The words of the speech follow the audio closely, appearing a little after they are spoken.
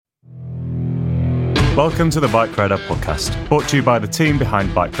Welcome to the Bike Radar podcast, brought to you by the team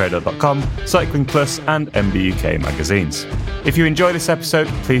behind BikeRadar.com, Cycling Plus and MBUK magazines. If you enjoy this episode,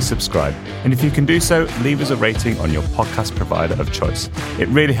 please subscribe. And if you can do so, leave us a rating on your podcast provider of choice. It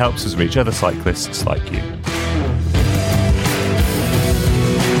really helps us reach other cyclists like you.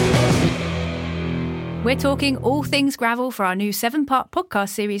 We're talking all things gravel for our new 7-part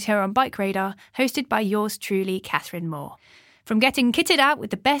podcast series here on Bike Radar, hosted by yours truly, Catherine Moore. From getting kitted out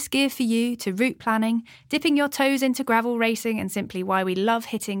with the best gear for you to route planning, dipping your toes into gravel racing and simply why we love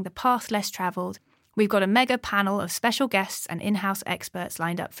hitting the path less travelled, we've got a mega panel of special guests and in-house experts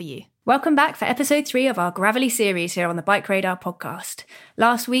lined up for you. Welcome back for episode 3 of our Gravelly series here on the Bike Radar podcast.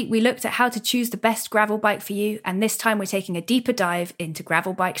 Last week we looked at how to choose the best gravel bike for you, and this time we're taking a deeper dive into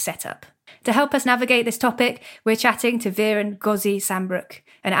gravel bike setup. To help us navigate this topic, we're chatting to Veeren Gozzi Sambroek,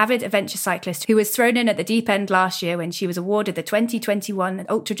 an avid adventure cyclist who was thrown in at the deep end last year when she was awarded the 2021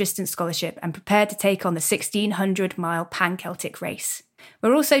 Ultra Distance Scholarship and prepared to take on the 1,600-mile Pan-Celtic race.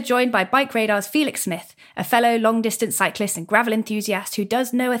 We're also joined by Bike Radar's Felix Smith, a fellow long-distance cyclist and gravel enthusiast who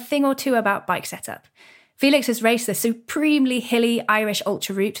does know a thing or two about bike setup. Felix has raced the supremely hilly Irish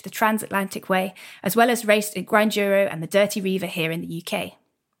ultra route, the Transatlantic Way, as well as raced in Grinduro and the Dirty Reaver here in the UK.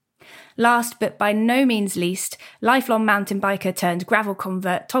 Last, but by no means least, lifelong mountain biker turned gravel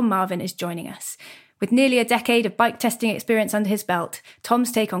convert Tom Marvin is joining us. With nearly a decade of bike testing experience under his belt,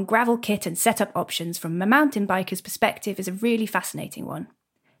 Tom's take on gravel kit and setup options from a mountain biker's perspective is a really fascinating one.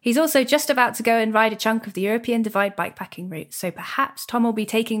 He's also just about to go and ride a chunk of the European Divide bikepacking route, so perhaps Tom will be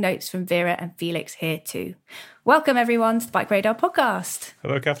taking notes from Vera and Felix here too. Welcome everyone to the Bike Radar podcast.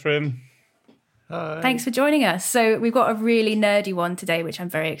 Hello, Catherine. Hi. Thanks for joining us. So we've got a really nerdy one today, which I'm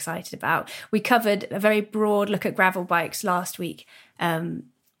very excited about. We covered a very broad look at gravel bikes last week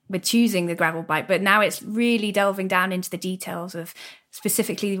with choosing the gravel bike, but now it's really delving down into the details of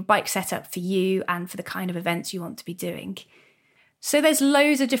specifically the bike setup for you and for the kind of events you want to be doing. So there's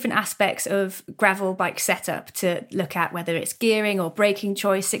loads of different aspects of gravel bike setup to look at, whether it's gearing or braking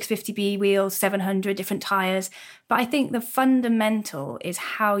choice, 650B wheels, 700 different tyres. But I think the fundamental is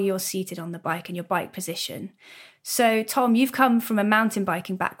how you're seated on the bike and your bike position. So Tom, you've come from a mountain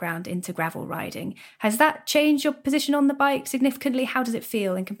biking background into gravel riding. Has that changed your position on the bike significantly? How does it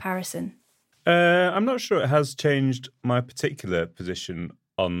feel in comparison? I'm not sure it has changed my particular position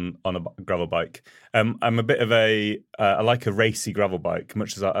on a gravel bike. I'm a bit of I like a racy gravel bike,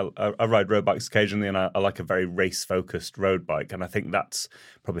 much as I ride road bikes occasionally, and I like a very race-focused road bike, and I think that's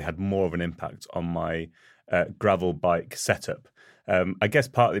probably had more of an impact on my gravel bike setup. I guess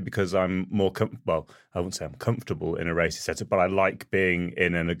partly because I'm more, I wouldn't say I'm comfortable in a racy setup, but I like being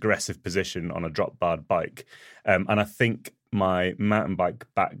in an aggressive position on a drop barred bike. And I think my mountain bike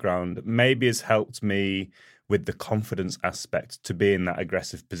background maybe has helped me with the confidence aspect to be in that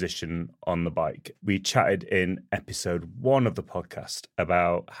aggressive position on the bike. We chatted in episode 1 of the podcast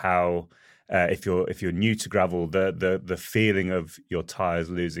about how if you're new to gravel, the feeling of your tyres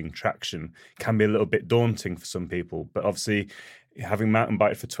losing traction can be a little bit daunting for some people. But obviously, having mountain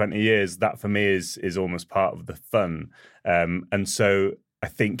biked for 20 years, that for me is almost part of the fun. And so I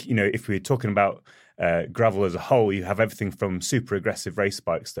think, if we're talking about gravel as a whole, you have everything from super aggressive race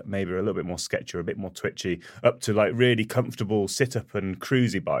bikes that maybe are a little bit more sketchy or a bit more twitchy, up to like really comfortable sit-up and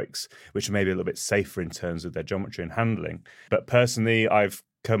cruisy bikes, which are maybe a little bit safer in terms of their geometry and handling. But personally, I've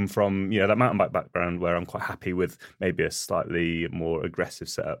come from that mountain bike background where I'm quite happy with maybe a slightly more aggressive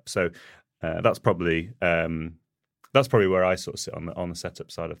setup. So that's probably where I sort of sit on the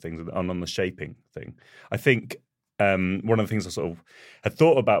setup side of things and on the shaping thing. I think one of the things I sort of had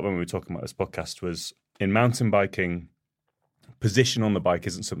thought about when we were talking about this podcast was in mountain biking, position on the bike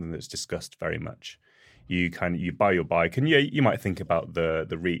isn't something that's discussed very much. You buy your bike and you might think about the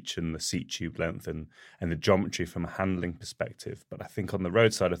reach and the seat tube length and the geometry from a handling perspective. But I think on the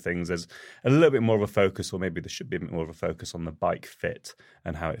road side of things, there's a little bit more of a focus, or maybe there should be a bit more of a focus on the bike fit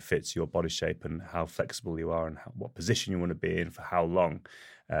and how it fits your body shape and how flexible you are and what position you want to be in for how long.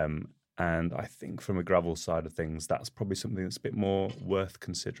 And I think from a gravel side of things, that's probably something that's a bit more worth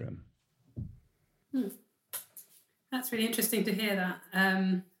considering. That's really interesting to hear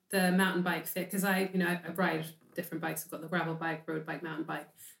that, the mountain bike fit, because I ride different bikes. I've got the gravel bike, road bike, mountain bike,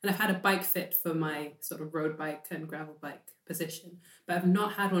 and I've had a bike fit for my sort of road bike and gravel bike position, but I've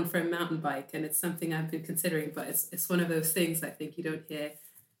not had one for a mountain bike, and it's something I've been considering, but it's one of those things I think you don't hear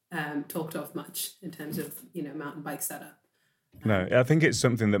talked of much in terms of, mountain bike setup. No, I think it's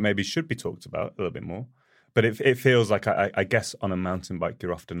something that maybe should be talked about a little bit more. But it feels like, I guess, on a mountain bike,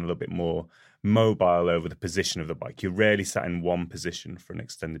 you're often a little bit more mobile over the position of the bike. You're rarely sat in one position for an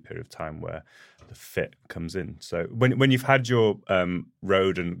extended period of time where the fit comes in. So when you've had your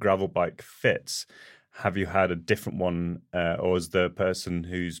road and gravel bike fits, have you had a different one, or has the person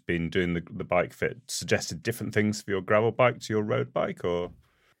who's been doing the bike fit suggested different things for your gravel bike to your road bike, or?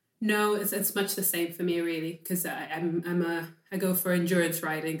 No, it's much the same for me, really, because I go for endurance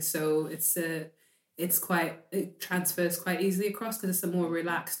riding, so it transfers quite easily across because it's a more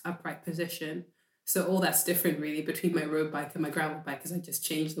relaxed upright position. So all that's different really between my road bike and my gravel bike is I just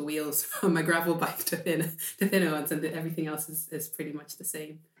change the wheels from my gravel bike to thinner ones, and everything else is pretty much the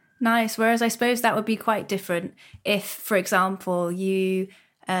same. Nice. Whereas I suppose that would be quite different if, for example, you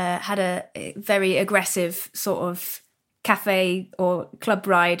had a very aggressive sort of cafe or club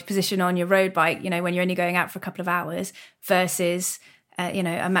ride position on your road bike, when you're only going out for a couple of hours, versus,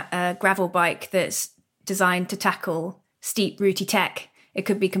 a gravel bike that's designed to tackle steep, rooty tech. It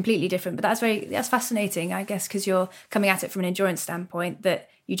could be completely different, but that's fascinating, I guess, because you're coming at it from an endurance standpoint, that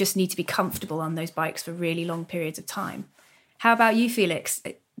you just need to be comfortable on those bikes for really long periods of time. How about you, Felix?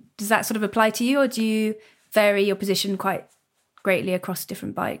 Does that sort of apply to you, or do you vary your position quite greatly across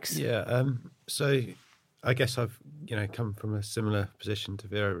different bikes? Yeah, so I guess I've come from a similar position to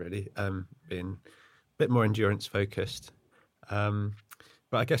Vera, really, being a bit more endurance focused.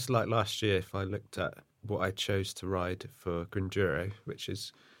 But I guess like last year, if I looked at what I chose to ride for Grinduro, which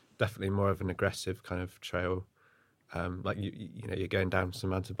is definitely more of an aggressive kind of trail, like you're going down some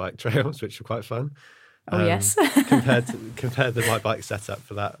mountain bike trails, which are quite fun. Oh yes. compared to my bike setup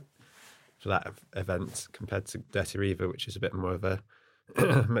for that event, compared to Dirty Reaver, which is a bit more of a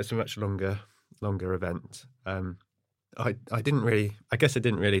much longer event. I didn't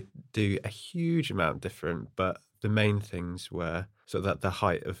really do a huge amount different, but the main things were sort of that the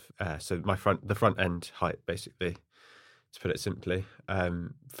height of the front end height, basically, to put it simply.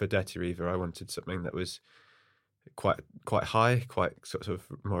 For Dirty Reaver, I wanted something that was quite high, quite sort of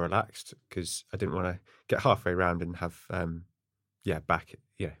more relaxed, because I didn't want to get halfway around and have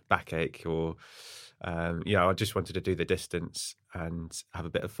backache, or I just wanted to do the distance and have a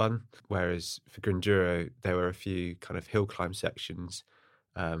bit of fun. Whereas for Grinduro, there were a few kind of hill climb sections,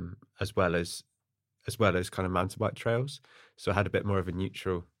 as well as kind of mountain bike trails. So I had a bit more of a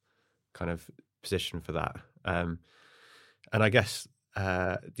neutral kind of position for that. And I guess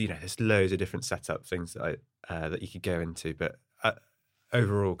there's loads of different setup things that you could go into, but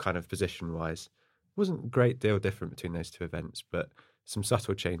overall, kind of position wise, wasn't a great deal different between those two events, but some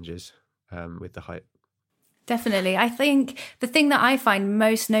subtle changes with the height. Definitely. I think the thing that I find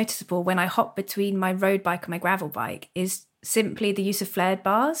most noticeable when I hop between my road bike and my gravel bike is simply the use of flared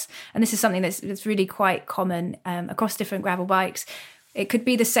bars. And this is something that's really quite common across different gravel bikes. It could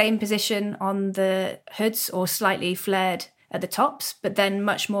be the same position on the hoods or slightly flared at the tops, but then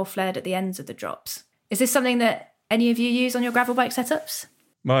much more flared at the ends of the drops. Is this something that any of you use on your gravel bike setups?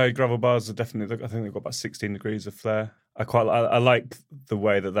 My gravel bars are definitely, I think they've got about 16 degrees of flare. I like the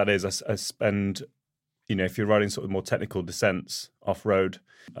way that is. I spend, if you're riding sort of more technical descents off-road,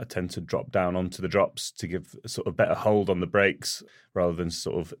 I tend to drop down onto the drops to give a sort of better hold on the brakes rather than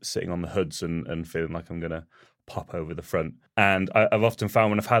sort of sitting on the hoods and feeling like I'm going to pop over the front. And I've often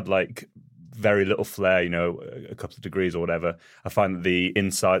found when I've had like very little flare, a couple of degrees or whatever, I find that the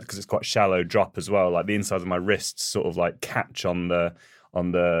inside, because it's quite shallow drop as well, like the inside of my wrists sort of like catch on the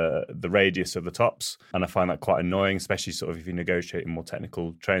radius of the tops, and I find that quite annoying, especially sort of if you're negotiating more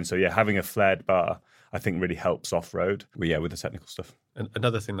technical terrain. So yeah, having a flared bar I think really helps off-road. But yeah, with the technical stuff. And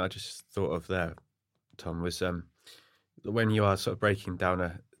another thing that I just thought of there, Tom, was when you are sort of breaking down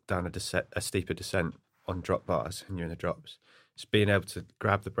a steeper descent on drop bars and you're in the drops, just being able to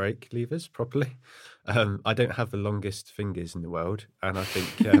grab the brake levers properly. I don't have the longest fingers in the world, and I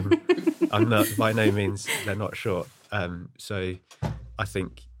think I'm not, by no means, they're not short. So I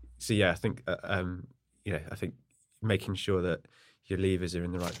think making sure that your levers are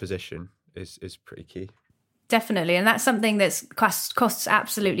in the right position is pretty key. Definitely, and that's something that's costs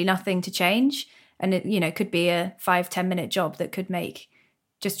absolutely nothing to change, and it could be a 5-10 minute job that could make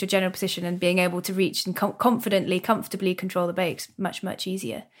just your general position and being able to reach and comfortably control the brakes much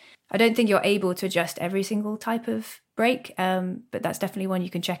easier. I don't think you're able to adjust every single type of brake, but that's definitely one you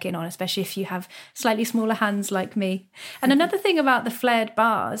can check in on, especially if you have slightly smaller hands like me. And another thing about the flared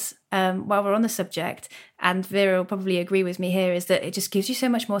bars, while we're on the subject, and Vera will probably agree with me here, is that it just gives you so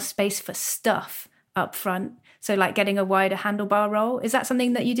much more space for stuff up front. So like getting a wider handlebar roll. Is that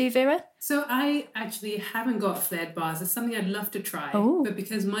something that you do, Vera? So I actually haven't got flared bars. It's something I'd love to try. Ooh. But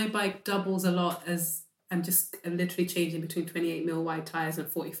because my bike doubles a lot as I'm literally changing between 28mm wide tyres and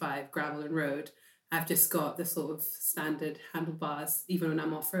 45 gravel and road, I've just got the sort of standard handlebars even when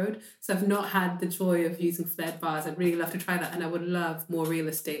I'm off-road. So I've not had the joy of using flared bars. I'd really love to try that, and I would love more real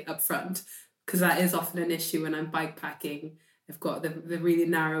estate up front, because that is often an issue when I'm bike packing. I've got the really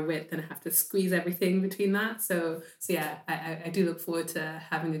narrow width and I have to squeeze everything between that. So yeah, I do look forward to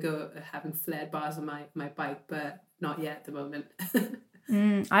having a go at having flared bars on my bike, but not yet at the moment.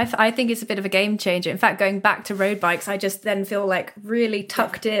 I think it's a bit of a game changer. In fact, going back to road bikes, I just then feel like really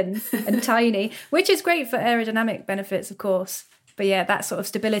tucked in and tiny, which is great for aerodynamic benefits, of course. But yeah, that sort of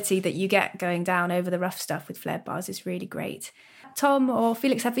stability that you get going down over the rough stuff with flared bars is really great. Tom or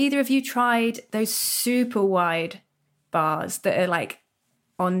Felix, have either of you tried those super wide bars that are like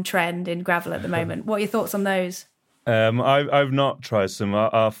on trend in gravel at the moment? What are your thoughts on those? I've not tried some.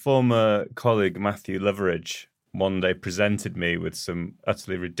 Our former colleague Matthew Leveridge one day presented me with some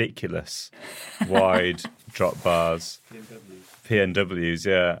utterly ridiculous wide drop bars. PNWs,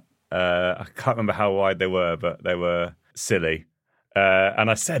 yeah. I can't remember how wide they were, but they were silly. And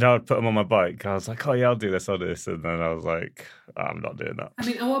I said I would put them on my bike. I was like, oh yeah, I'll do this. And then I was like, I'm not doing that. I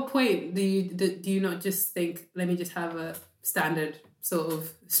mean, at what point do you not just think, let me just have a standard sort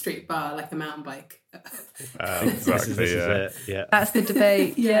of street bar like a mountain bike? Exactly, this is it. Yeah. That's the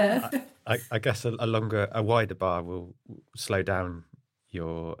debate, yeah. I guess a wider bar will slow down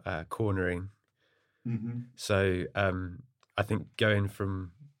your cornering. Mm-hmm. So I think going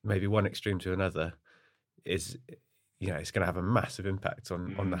from maybe one extreme to another is, it's going to have a massive impact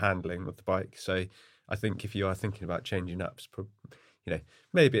on the handling of the bike. So I think if you are thinking about changing up,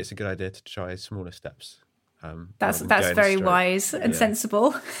 maybe it's a good idea to try smaller steps. That's very wise and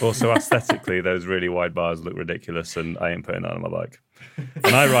sensible. Also, aesthetically, those really wide bars look ridiculous, and I ain't putting that on my bike.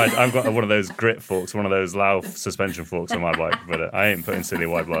 And I've got one of those grit forks, one of those Lauf suspension forks on my bike, but I ain't putting silly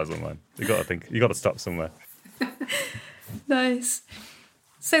wide bars on mine. You got to stop somewhere. Nice.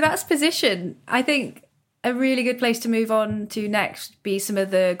 So that's position. I think a really good place to move on to next be some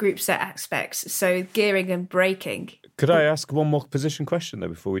of the group set aspects. So gearing and braking. Could I ask one more position question though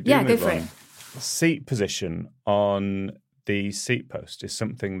before we do move on? Yeah, go for it. Seat position on the seat post is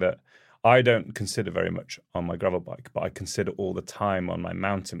something that I don't consider very much on my gravel bike, but I consider all the time on my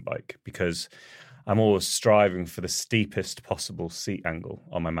mountain bike because I'm always striving for the steepest possible seat angle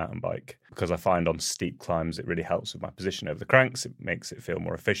on my mountain bike because I find on steep climbs it really helps with my position over the cranks. It makes it feel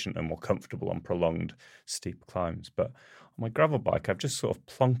more efficient and more comfortable on prolonged steep climbs. But on my gravel bike, I've just sort of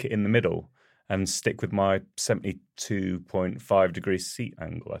plonk it in the middle and stick with my 72.5 degree seat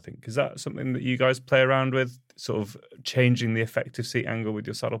angle, I think. Is that something that you guys play around with, sort of changing the effective seat angle with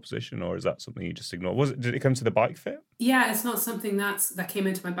your saddle position, or is that something you just ignore? Did it come to the bike fit? Yeah, it's not something that came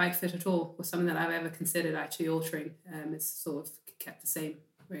into my bike fit at all, or something that I've ever considered actually altering. It's sort of kept the same,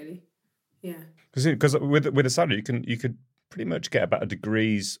 really. Yeah. Because with a saddle, you could pretty much get about a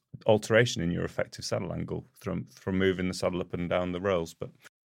degree's alteration in your effective saddle angle from moving the saddle up and down the rails, but...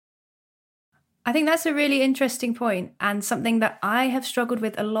 I think that's a really interesting point and something that I have struggled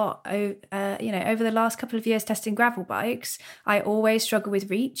with a lot. Over the last couple of years testing gravel bikes, I always struggle with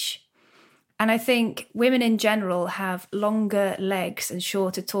reach. And I think women in general have longer legs and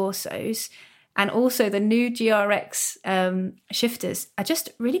shorter torsos. And also the new GRX shifters are just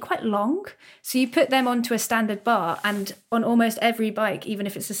really quite long. So you put them onto a standard bar and on almost every bike, even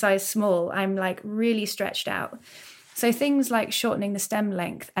if it's a size small, I'm like really stretched out. So things like shortening the stem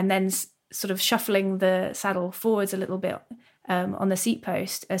length and then sort of shuffling the saddle forwards a little bit on the seat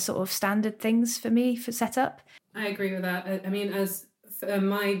post are sort of standard things for me for setup. I agree with that. I mean, as for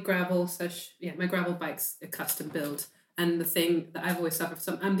my gravel bike's a custom build. And the thing that I've always suffered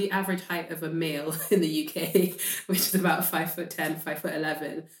from, I'm the average height of a male in the UK, which is about 5'10",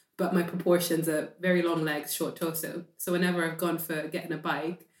 5'11", but my proportions are very long legs, short torso. So whenever I've gone for getting a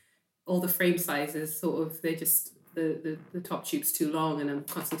bike, all the frame sizes the top tube's too long and I'm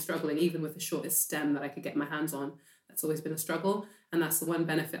constantly struggling, even with the shortest stem that I could get my hands on. That's always been a struggle. And that's the one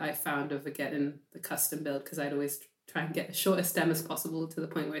benefit I found of getting the custom build, because I'd always try and get the shortest stem as possible to the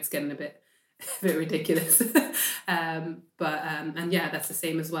point where it's getting a bit ridiculous. And yeah, that's the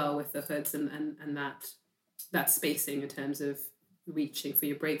same as well with the hoods and that spacing in terms of reaching for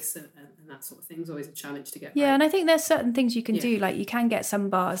your brakes and that sort of thing is always a challenge to get right. And I think there's certain things you can do, like you can get some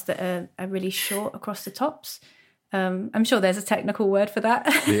bars that are really short across the tops. I'm sure there's a technical word for that.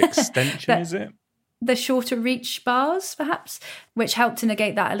 The extension, is it? The shorter reach bars, perhaps, which help to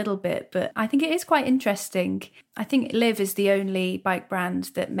negate that a little bit. But I think it is quite interesting. I think Liv is the only bike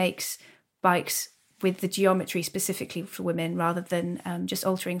brand that makes bikes with the geometry specifically for women rather than just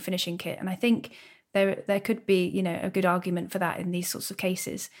altering finishing kit. And I think there could be, a good argument for that in these sorts of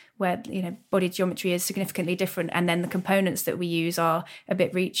cases where, body geometry is significantly different and then the components that we use are a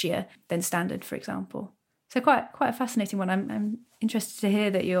bit reachier than standard, for example. So quite a fascinating one. I'm interested to hear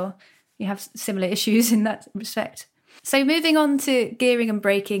that you have similar issues in that respect. So moving on to gearing and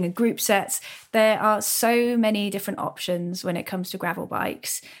braking and group sets, there are so many different options when it comes to gravel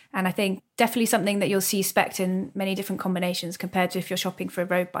bikes. And I think definitely something that you'll see spec'd in many different combinations compared to if you're shopping for a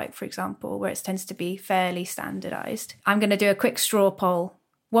road bike, for example, where it tends to be fairly standardised. I'm going to do a quick straw poll.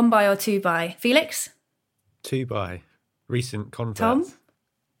 1x or 2x? Felix? 2x. Recent convert. Tom?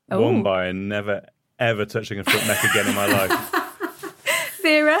 Oh. 1x and never, ever touching a foot neck again in my life.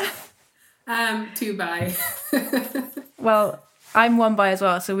 Vera? 2x. Well, I'm 1x as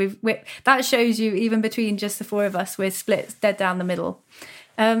well. So that shows you, even between just the four of us, we're split dead down the middle.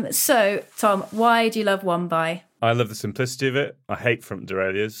 So, Tom, why do you love 1x? I love the simplicity of it. I hate front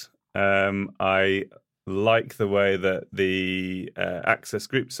derailleurs. I like the way that the Access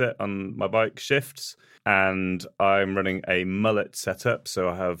group set on my bike shifts, and I'm running a mullet setup. So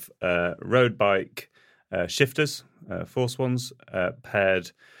I have road bike shifters, Force ones,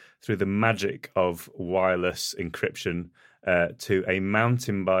 paired through the magic of wireless encryption to a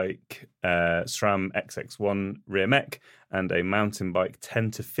mountain bike SRAM XX1 rear mech and a mountain bike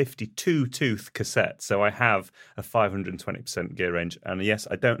 10 to 52 tooth cassette. So I have a 520% gear range. And yes,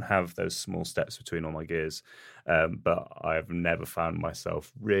 I don't have those small steps between all my gears, but I've never found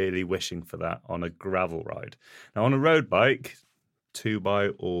myself really wishing for that on a gravel ride. Now, on a road bike,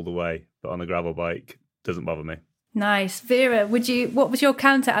 2x all the way, but on a gravel bike, doesn't bother me. Nice. Vera, what would your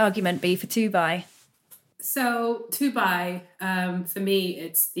counter argument be for 2x? So 2x, for me,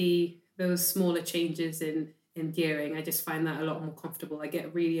 it's those smaller changes in gearing. I just find that a lot more comfortable. I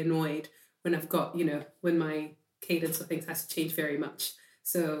get really annoyed when I've got, when my cadence or things has to change very much.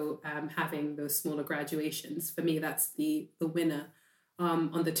 So having those smaller graduations, for me, that's the winner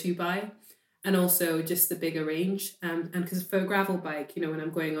on the 2x. And also just the bigger range. And because for a gravel bike, when I'm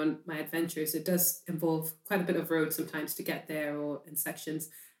going on my adventures, it does involve quite a bit of road sometimes to get there or in sections.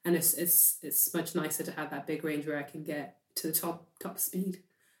 And it's much nicer to have that big range where I can get to the top speed,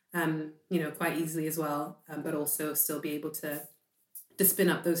 quite easily as well, but also still be able to spin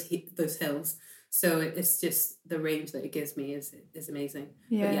up those hills. So it's just the range that it gives me is amazing.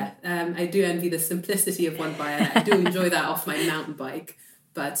 Yeah. But yeah, I do envy the simplicity of 1x. I do enjoy that off my mountain bike.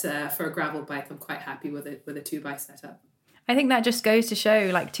 But for a gravel bike, I'm quite happy with a 2x setup. I think that just goes to show,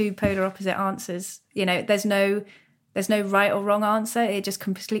 like, two polar opposite answers. There's no right or wrong answer. It just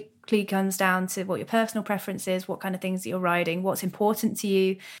completely comes down to what your personal preference is, what kind of things that you're riding, what's important to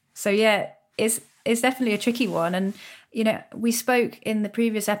you. So yeah, it's definitely a tricky one. And we spoke in the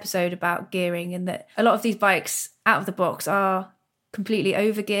previous episode about gearing, and that a lot of these bikes out of the box are completely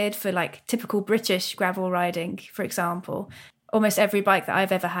overgeared for like typical British gravel riding, for example. Almost every bike that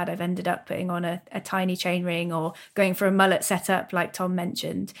I've ever had, I've ended up putting on a tiny chainring or going for a mullet setup, like Tom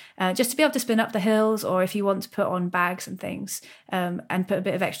mentioned, just to be able to spin up the hills, or if you want to put on bags and things and put a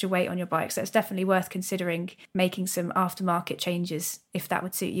bit of extra weight on your bike. So it's definitely worth considering making some aftermarket changes if that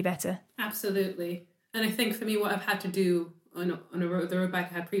would suit you better. Absolutely. And I think for me, what I've had to do on the road bike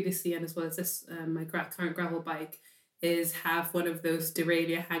I had previously, and as well as this, my current gravel bike, is have one of those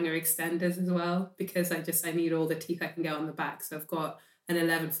derailleur hanger extenders as well, because I need all the teeth I can get on the back. So I've got an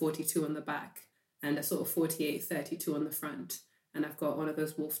 1142 on the back and a sort of 4832 on the front, and I've got one of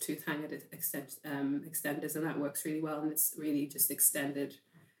those wolf tooth hanger extenders, and that works really well, and it's really just extended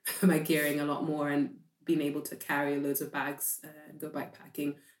my gearing a lot more and being able to carry loads of bags and go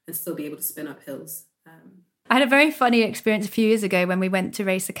backpacking and still be able to spin up hills. I had a very funny experience a few years ago when we went to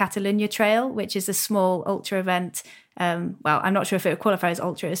race the Catalunya Trail, which is a small ultra event. I'm not sure if it would qualify as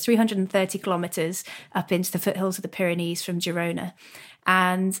ultra. It's 330 kilometres up into the foothills of the Pyrenees from Girona.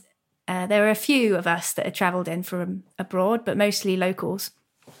 And there were a few of us that had travelled in from abroad, but mostly locals.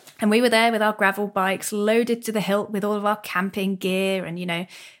 And we were there with our gravel bikes loaded to the hilt with all of our camping gear and,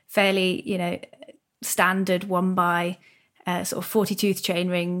 fairly, standard 1x sort of 40-tooth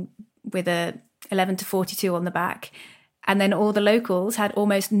chainring with a 11 to 42 on the back. And then all the locals had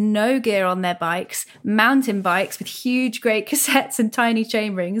almost no gear on their bikes, mountain bikes with huge, great cassettes and tiny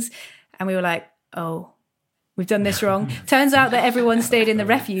chain rings. And we were like, oh, we've done this wrong. Turns out that everyone stayed in the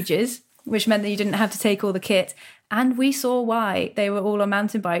refuges, which meant that you didn't have to take all the kit. And we saw why they were all on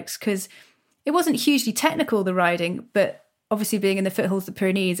mountain bikes, because it wasn't hugely technical, the riding, but obviously being in the foothills of the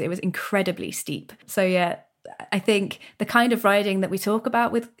Pyrenees, it was incredibly steep. So yeah, I think the kind of riding that we talk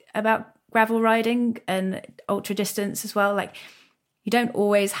about gravel riding and ultra distance as well, like, you don't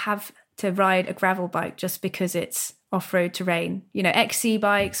always have to ride a gravel bike just because it's off-road terrain. XC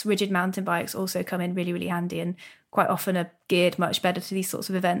bikes, rigid mountain bikes also come in really, really handy and quite often are geared much better to these sorts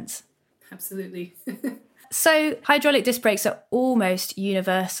of events. Absolutely. So hydraulic disc brakes are almost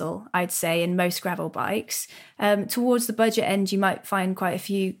universal, I'd say, in most gravel bikes. Towards the budget end, you might find quite a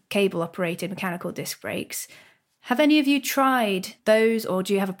few cable-operated mechanical disc brakes. Have any of you tried those, or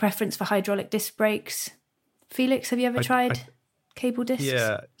do you have a preference for hydraulic disc brakes? Felix, have you ever tried cable discs?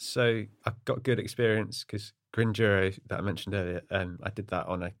 Yeah, so I've got good experience because Grinduro that I mentioned earlier, I did that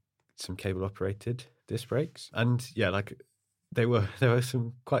on some cable operated disc brakes, and yeah, like there were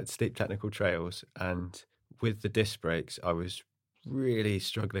some quite steep technical trails, and with the disc brakes, I was really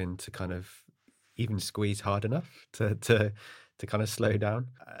struggling to kind of even squeeze hard enough to kind of slow down.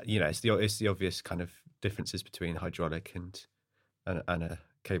 It's the obvious kind of differences between hydraulic and a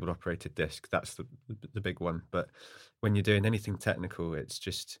cable operated disc. That's the big one. But when you're doing anything technical, it's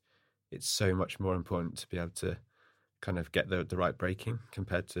so much more important to be able to kind of get the right braking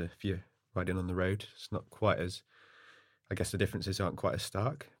compared to if you're riding on the road. It's not quite as, I guess the differences aren't quite as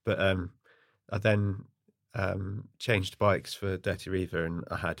stark. But I then changed bikes for Dirty Reaver, and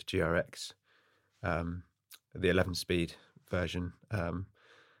I had GRX, the 11-speed version,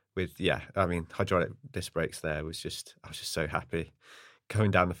 with hydraulic disc brakes. I was just so happy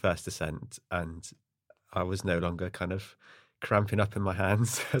going down the first descent, and I was no longer kind of cramping up in my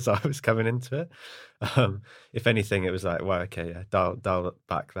hands as I was coming into it. If anything, it was like, well, okay, yeah, dial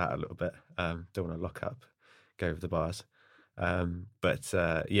back that a little bit. Don't want to lock up, go over the bars.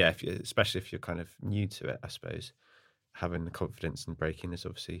 Especially if you're kind of new to it, I suppose having the confidence in braking is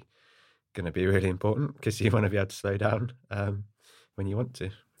obviously going to be really important, because you want to be able to slow down when you want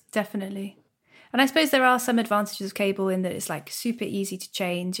to. Definitely. And I suppose there are some advantages of cable in that it's like super easy to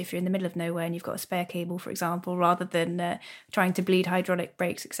change if you're in the middle of nowhere and you've got a spare cable, for example, rather than trying to bleed hydraulic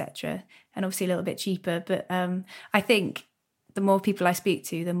brakes, etc. And obviously a little bit cheaper. But I think the more people I speak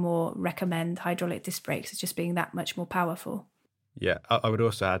to, the more recommend hydraulic disc brakes as just being that much more powerful. Yeah, I would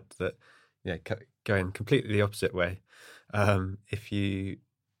also add that, going completely the opposite way, if you've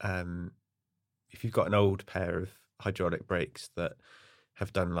got an old pair of hydraulic brakes that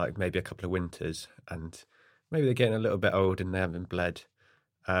have done like maybe a couple of winters and maybe they're getting a little bit old and they haven't bled,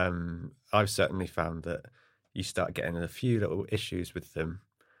 I've certainly found that you start getting a few little issues with them,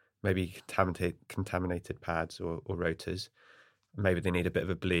 maybe contaminated pads or rotors. Maybe they need a bit of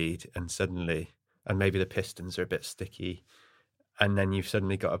a bleed, and maybe the pistons are a bit sticky, and then you've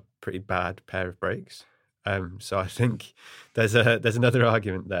suddenly got a pretty bad pair of brakes. So I think there's another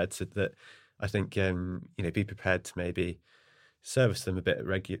argument there that I think be prepared to maybe service them a bit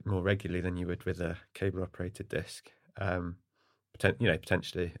more regularly than you would with a cable operated disc.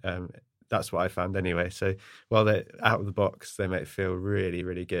 Potentially. That's what I found anyway. So while they're out of the box, they might feel really,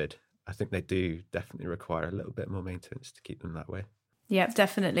 really good. I think they do definitely require a little bit more maintenance to keep them that way. Yeah,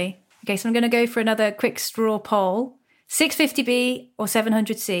 definitely. Okay, so I'm going to go for another quick straw poll. 650B or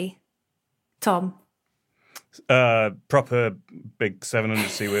 700C? Tom? Proper big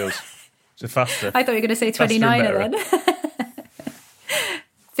 700C wheels. It's faster. I thought you were going to say 29er then.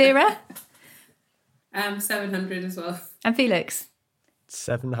 Vera? 700 as well. And Felix?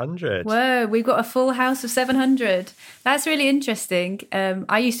 700. Whoa, we've got a full house of 700. That's really interesting.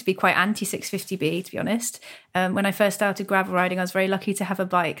 I used to be quite anti 650B, to be honest. When I first started gravel riding, I was very lucky to have a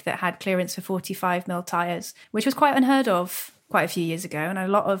bike that had clearance for 45mm tyres, which was quite unheard of quite a few years ago. And a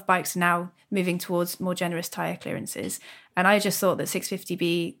lot of bikes are now moving towards more generous tyre clearances. And I just thought that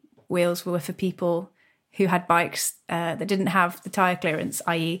 650B wheels were for people who had bikes that didn't have the tyre clearance,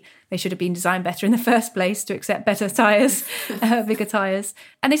 i.e. they should have been designed better in the first place to accept better tyres, bigger tyres.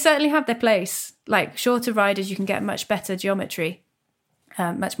 And they certainly have their place. Like shorter riders, you can get much better geometry,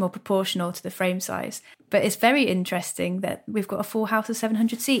 much more proportional to the frame size. But it's very interesting that we've got a full house of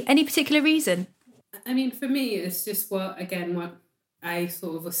 700C. Any particular reason? I mean, for me, it's just what I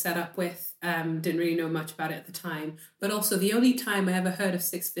sort of was set up with. Didn't really know much about it at the time. But also the only time I ever heard of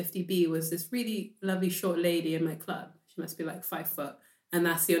 650B was this really lovely short lady in my club. She must be like 5 foot. And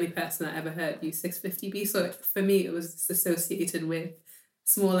that's the only person I ever heard use 650B. So for me, it was associated with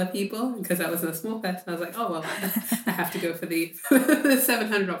smaller people. Because I wasn't a small person, I was like, oh, well, I have to go for the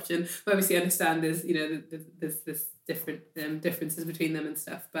 700 option. But obviously I understand there's different differences between them and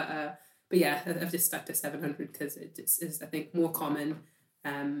stuff. But yeah, I've just stuck to 700 because it just is, I think, more common.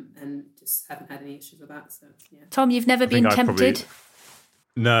 And just haven't had any issues with that. So yeah. Tom, you've never been tempted?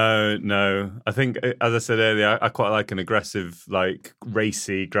 No. I think, as I said earlier, I quite like an aggressive, like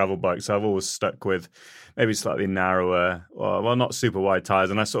racy gravel bike. So I've always stuck with maybe slightly narrower, well, not super wide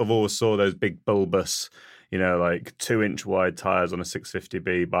tyres. And I sort of always saw those big bulbous, like 2-inch wide tyres on a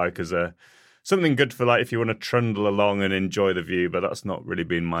 650B bike as something good for like if you want to trundle along and enjoy the view, but that's not really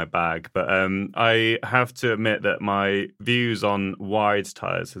been my bag. But I have to admit that my views on wide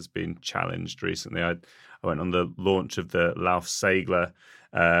tyres has been challenged recently. I went on the launch of the Lauf Segler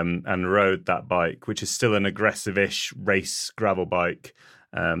and rode that bike, which is still an aggressive-ish race gravel bike.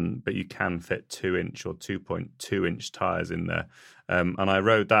 but you can fit 2-inch or 2.2-inch tyres in there. And I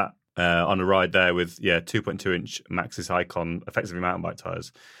rode that on a ride there with 2.2-inch Maxxis Icon, effectively mountain bike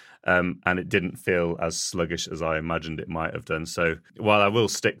tyres. And it didn't feel as sluggish as I imagined it might have done. So while I will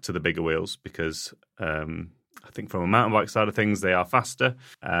stick to the bigger wheels because I think from a mountain bike side of things, they are faster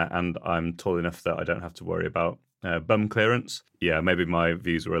and I'm tall enough that I don't have to worry about bum clearance. Yeah, maybe my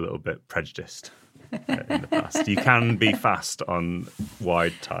views were a little bit prejudiced in the past. You can be fast on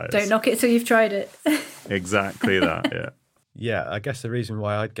wide tyres. Don't knock it till you've tried it. Exactly that, yeah. Yeah, I guess the reason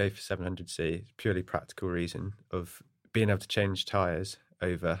why I'd go for 700C is purely practical reason of being able to change tyres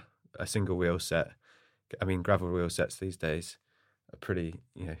over a single wheel set. I mean, gravel wheel sets these days are pretty,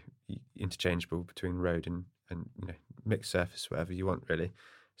 interchangeable between road and mixed surface, whatever you want, really.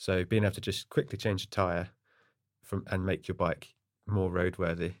 So being able to just quickly change a tyre and make your bike more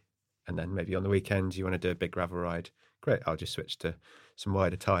roadworthy, and then maybe on the weekend you want to do a big gravel ride, great, I'll just switch to some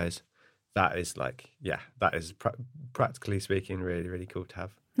wider tyres. That is practically speaking really, really cool to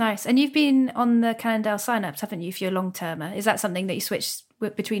have. Nice. And you've been on the Cannondale sign-ups, haven't you, for your long-termer? Is that something that you switch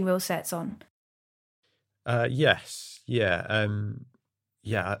between wheel sets on? Yes. Yeah.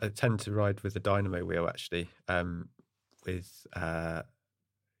 I tend to ride with the Dynamo wheel, actually, I'm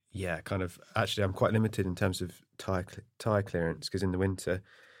quite limited in terms of tyre clearance because in the winter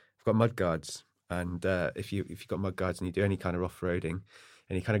I've got mud guards. And if you've got mud guards and you do any kind of off-roading,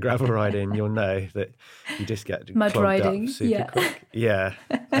 any kind of gravel riding, you'll know that you just get mud riding up super quick. Yeah.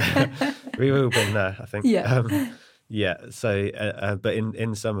 We've all been there, I think. Yeah. So, but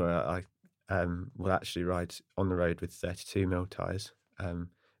in summer, I will actually ride on the road with 32mm tyres,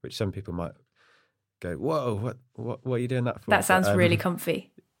 which some people might go, "Whoa, what are you doing that for?" That sounds really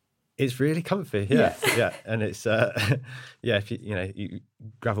comfy. It's really comfy, yeah. And it's if you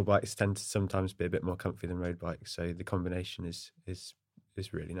gravel bikes tend to sometimes be a bit more comfy than road bikes, so the combination is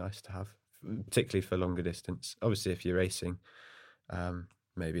really nice to have, particularly for longer distance. Obviously, if you're racing,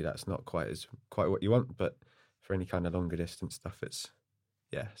 maybe that's not quite what you want, but for any kind of longer distance stuff, it's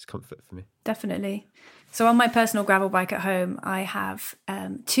comfort for me. Definitely. So on my personal gravel bike at home, I have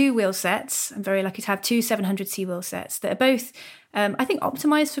 2 wheel sets. I'm very lucky to have 2 700C wheel sets that are both, I think,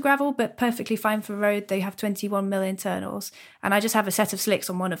 optimised for gravel, but perfectly fine for road. They have 21mm internals. And I just have a set of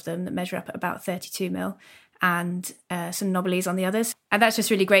slicks on one of them that measure up at about 32mm and some knobblies on the others. And that's just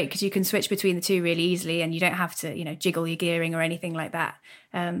really great because you can switch between the two really easily and you don't have to, jiggle your gearing or anything like that.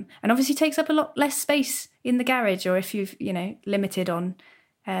 And obviously takes up a lot less space in the garage or if you've, limited on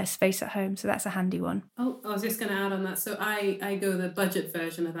space at home. So that's a handy one. Oh, I was just going to add on that. So I go the budget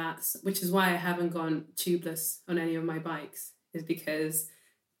version of that, which is why I haven't gone tubeless on any of my bikes, is because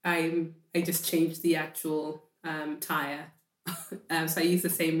I just changed the actual tyre. So I use the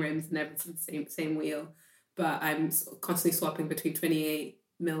same rims and everything, same wheel, but I'm constantly swapping between 28mm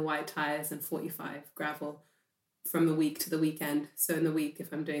wide tyres and 45 gravel from the week to the weekend. So in the week,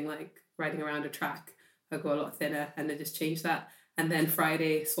 if I'm doing riding around a track, I'll go a lot thinner and then just change that. And then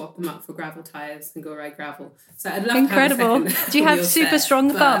Friday, swap them up for gravel tyres and go ride gravel. So I'd love Incredible. to have a Do you have super strong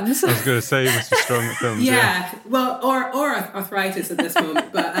thumbs? I was going to say you must be strong at thumbs. Yeah. Well, or arthritis at this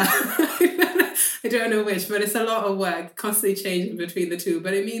moment, but I don't know which. But it's a lot of work, constantly changing between the two.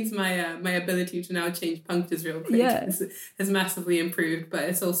 But it means my ability to now change punctures real quick has massively improved. But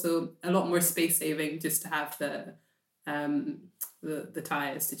it's also a lot more space saving just to have the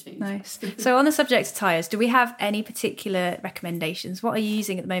tyres to change. Nice. So on the subject of tyres, do we have any particular recommendations? What are you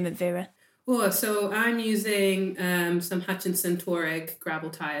using at the moment, Vera? Oh, so I'm using some Hutchinson Touareg gravel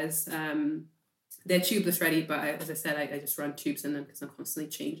tyres. They're tubeless ready, but as I said, I just run tubes in them because I'm constantly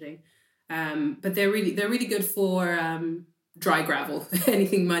changing. But they're really good for dry gravel.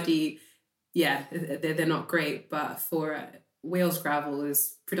 Anything muddy, they're not great. But for Wales gravel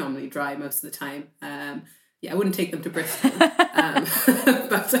is predominantly dry most of the time. I wouldn't take them to Bristol,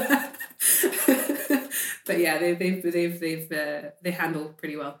 but yeah, they handle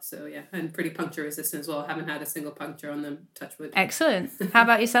pretty well. So yeah, and pretty puncture resistant as well. Haven't had a single puncture on them. Touch wood. Excellent. How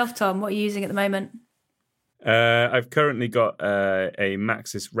about yourself, Tom? What are you using at the moment? I've currently got a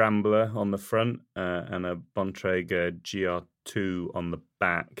Maxxis Rambler on the front and a Bontrager GR2 on the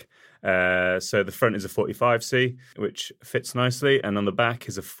back. So the front is a 45C, which fits nicely, and on the back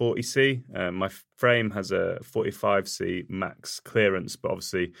is a 40C. My frame has a 45C max clearance, but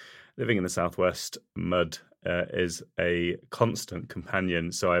obviously living in the southwest, mud is a constant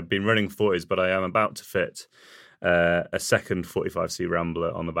companion. So I've been running 40s, but I am about to fit a second 45C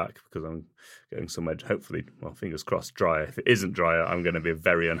Rambler on the back because I'm getting somewhere, hopefully, well, fingers crossed, dry. If it isn't drier, I'm going to be a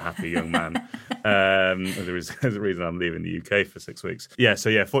very unhappy young man. There's a reason I'm leaving the UK for 6 weeks. Yeah,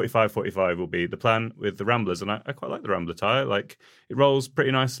 so 45 will be the plan with the Ramblers, and I quite like the Rambler tyre. Like, it rolls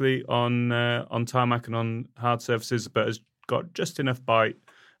pretty nicely on tarmac and on hard surfaces, but has got just enough bite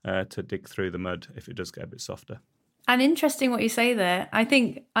to dig through the mud if it does get a bit softer. And interesting what you say there. I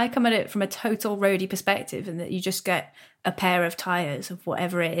think I come at it from a total roadie perspective, in that you just get a pair of tyres of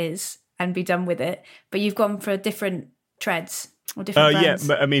whatever it is and be done with it. But you've gone for different treads or different brands. Yeah,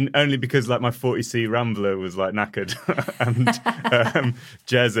 but I mean, only because like my 40C Rambler was like knackered, and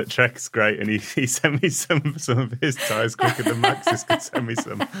Jez at Trek's great, and he sent me some of his tyres quicker than Maxis could send me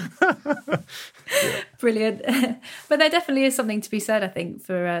some. Yeah. Brilliant. But there definitely is something to be said, I think,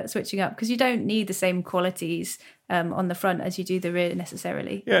 for switching up, because you don't need the same qualities on the front as you do the rear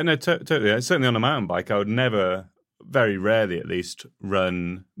necessarily. Yeah, no, totally. Certainly on a mountain bike, I would never, very rarely at least,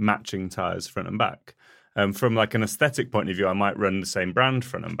 run matching tyres front and back. From like an aesthetic point of view, I might run the same brand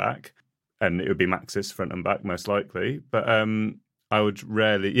front and back, and it would be Maxis front and back most likely. But I would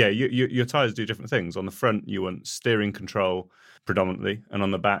rarely, your tyres do different things. On the front, you want steering control predominantly, and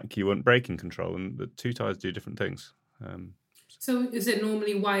on the back, you want braking control, and the two tyres do different things. So is it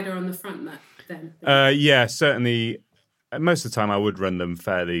normally wider on the front then? Yeah, certainly. Most of the time, I would run them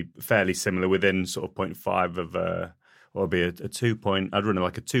fairly similar, within sort of 0.5 of or be a 2 point. I'd run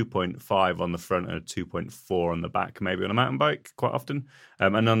like a 2.5 on the front and a 2.4 on the back, maybe on a mountain bike quite often.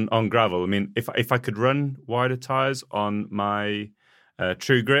 And on gravel, I mean, if I could run wider tyres on my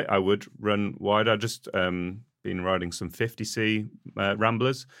True Grit, I would run wider. I've just been riding some 50C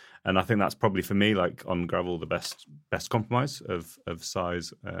Ramblers, and I think that's probably for me, like on gravel, the best compromise of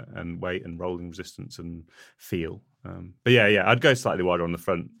size and weight and rolling resistance and feel. But yeah, I'd go slightly wider on the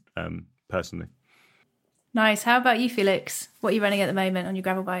front personally. Nice. How about you, Felix? What are you running at the moment on your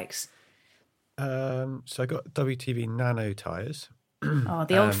gravel bikes? So I got WTB Nano tyres. Oh,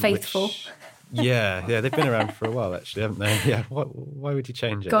 the old faithful. Yeah, they've been around for a while, actually, haven't they? Yeah, why would you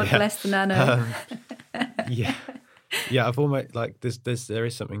change it? God bless the Nano. Yeah. I've almost like there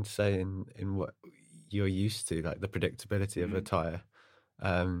is something to say in what you're used to, like the predictability of a tyre,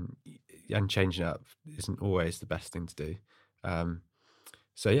 and changing it up isn't always the best thing to do.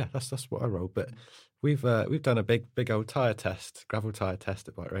 So yeah, that's what I roll. But we've done a big old gravel tyre test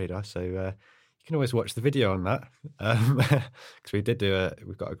at Bike Radar, so you can always watch the video on that, because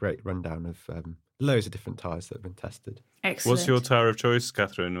we've got a great rundown of loads of different tyres that have been tested. Excellent. What's your tyre of choice,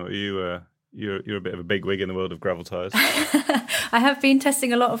 Catherine? What are you? You're a bit of a big wig in the world of gravel tyres. I have been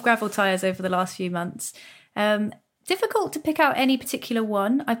testing a lot of gravel tyres over the last few months. Difficult to pick out any particular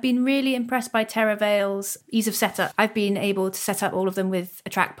one. I've been really impressed by Terravale's ease of setup. I've been able to set up all of them with a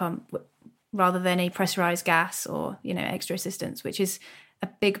track pump rather than a pressurized gas or, extra assistance, which is a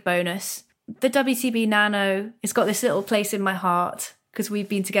big bonus. The WTB Nano has got this little place in my heart because we've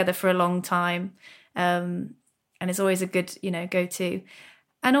been together for a long time, and it's always a good, go-to.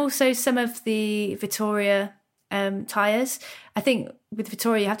 And also some of the Vittoria tyres. I think with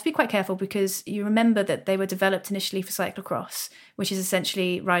Vittoria, you have to be quite careful because you remember that they were developed initially for cyclocross, which is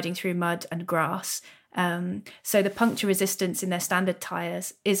essentially riding through mud and grass. So the puncture resistance in their standard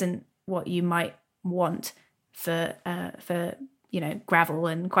tyres isn't what you might want for gravel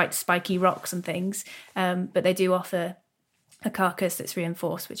and quite spiky rocks and things. But they do offer a carcass that's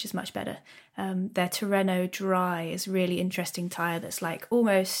reinforced, which is much better. Their Terreno Dry is a really interesting tyre that's like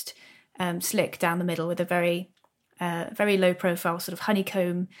almost slick down the middle with a very low profile sort of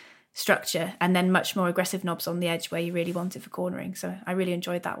honeycomb structure, and then much more aggressive knobs on the edge where you really want it for cornering. So I really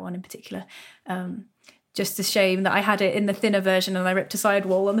enjoyed that one in particular. Just a shame that I had it in the thinner version and I ripped a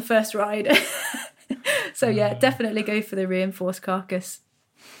sidewall on the first ride. So yeah, definitely go for the reinforced carcass.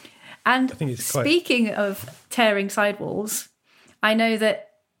 And speaking of tearing sidewalls, I know that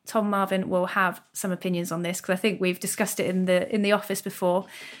Tom Marvin will have some opinions on this because I think we've discussed it in the office before.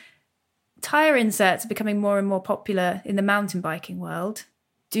 Tyre inserts are becoming more and more popular in the mountain biking world.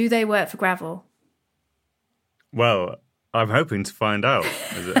 Do they work for gravel? Well, I'm hoping to find out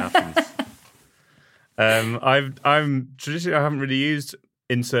as it happens. I'm traditionally, I haven't really used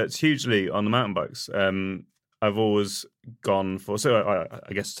inserts hugely on the mountain bikes. I've always gone for, so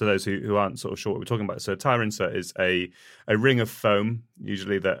I guess to those who aren't sort of sure what we're talking about, so a tyre insert is a ring of foam,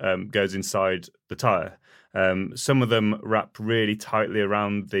 usually that goes inside the tyre. Some of them wrap really tightly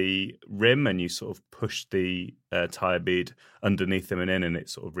around the rim and you sort of push the tyre bead underneath them and in, and it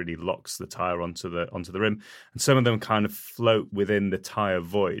sort of really locks the tyre onto the rim. And some of them kind of float within the tyre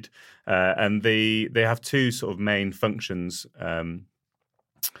void. And they have two sort of main functions.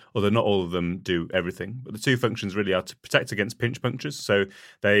 although not all of them do everything. But the two functions really are to protect against pinch punctures. So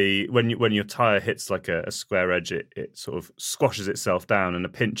when your tyre hits like a square edge, it sort of squashes itself down, and a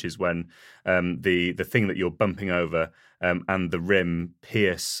pinch is when the thing that you're bumping over and the rim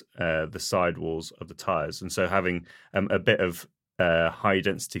pierce the sidewalls of the tyres. And so having a bit of high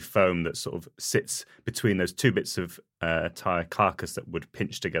density foam that sort of sits between those two bits of tyre carcass that would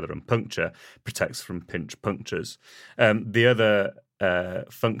pinch together and puncture protects from pinch punctures. The other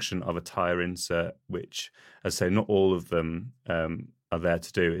function of a tyre insert, which, as I say, not all of them are there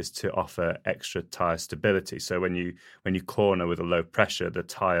to do, is to offer extra tyre stability. So when you corner with a low pressure, the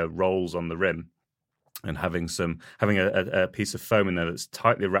tyre rolls on the rim. And having a piece of foam in there that's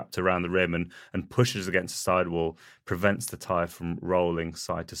tightly wrapped around the rim and pushes against the sidewall prevents the tyre from rolling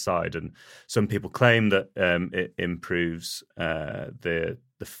side to side. And some people claim that it improves the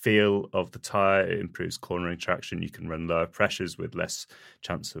feel of the tyre, it improves cornering traction. You can run lower pressures with less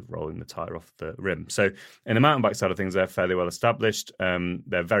chance of rolling the tyre off the rim. So in the mountain bike side of things, they're fairly well established.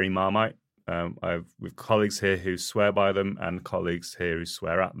 They're very Marmite. We've colleagues here who swear by them and colleagues here who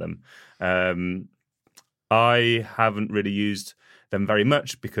swear at them. I haven't really used them very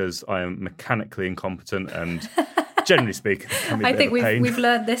much because I am mechanically incompetent and, generally speaking, I think we've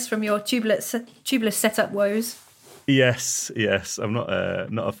learned this from your tubeless setup woes. Yes, I'm not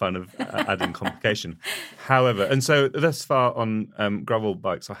a fan of adding complication. However, and so thus far on gravel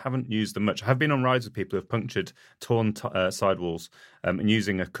bikes, I haven't used them much. I have been on rides with people who have punctured torn sidewalls and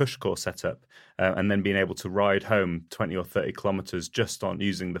using a Cushcore setup and then being able to ride home 20 or 30 kilometres just on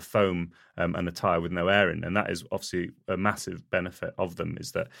using the foam and the tyre with no air in. And that is obviously a massive benefit of them,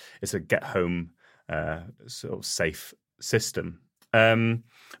 is that it's a get-home sort of safe system.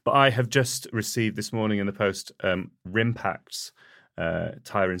 But I have just received this morning in the post Rimpact's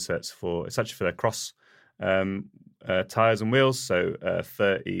tyre inserts it's actually for their cross tyres and wheels, so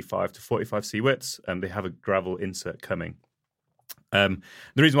 35 to 45C widths, and they have a gravel insert coming. The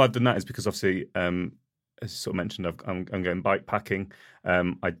reason why I've done that is because obviously, as you sort of mentioned, I'm going bike packing.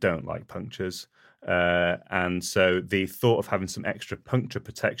 I don't like punctures. And so the thought of having some extra puncture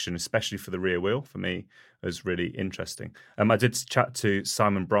protection, especially for the rear wheel, for me was really interesting. I did chat to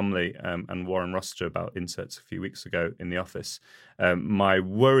Simon Bromley and Warren Roster about inserts a few weeks ago in the office. My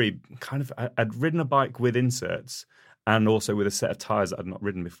worry, I'd ridden a bike with inserts and also with a set of tyres that I'd not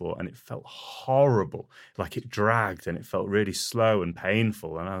ridden before, and it felt horrible. Like it dragged and it felt really slow and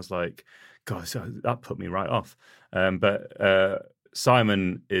painful. And I was like, God, that put me right off. But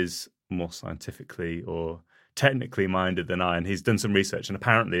Simon is more scientifically or technically minded than I, and he's done some research, and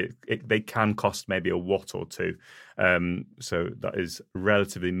apparently they can cost maybe a watt or two. So that is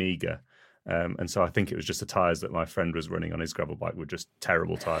relatively meagre. And so I think it was just the tyres that my friend was running on his gravel bike were just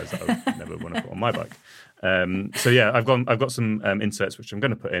terrible tyres that I would never want to put on my bike. So yeah, I've got some inserts which I'm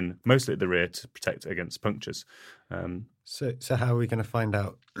going to put in mostly at the rear to protect against punctures. So how are we going to find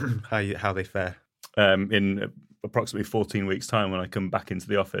out how they fare? In approximately 14 weeks' time, when I come back into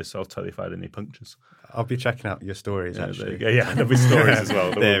the office, I'll tell you if I had any punctures. I'll be checking out your stories, actually. Yeah, there'll be stories as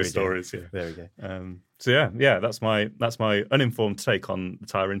well. There we stories. go. Yeah. There we go. So yeah, that's my uninformed take on the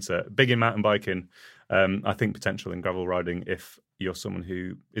tyre insert. Big in mountain biking. I think potential in gravel riding if you're someone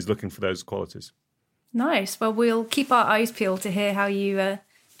who is looking for those qualities. Nice. Well, we'll keep our eyes peeled to hear how you...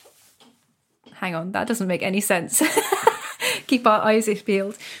 Hang on, that doesn't make any sense. Keep our eyes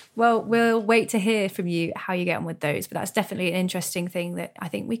peeled. Well, we'll wait to hear from you how you get on with those. But that's definitely an interesting thing that I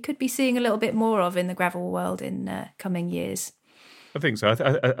think we could be seeing a little bit more of in the gravel world in coming years. I think so.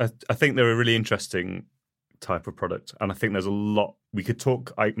 I think they're a really interesting type of product, and I think there's a lot we could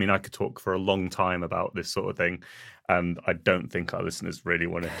talk. I could talk for a long time about this sort of thing, and I don't think our listeners really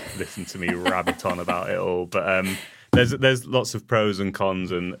want to listen to me rabbit on about it all. But there's lots of pros and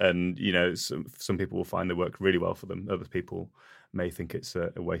cons, and you know, some people will find they work really well for them. Other people may think it's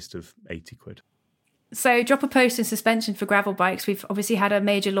a waste of 80 quid. So drop a post in suspension for gravel bikes. We've obviously had a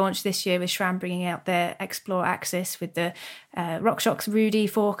major launch this year with SRAM bringing out their Explore Axis with the RockShox Rudy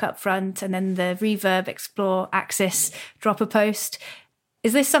fork up front and then the Reverb Explore Axis drop a post.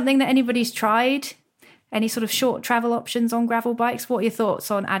 Is this something that anybody's tried? Any sort of short travel options on gravel bikes? What are your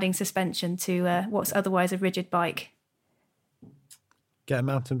thoughts on adding suspension to what's otherwise a rigid bike? Get a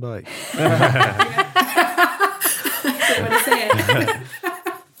mountain bike.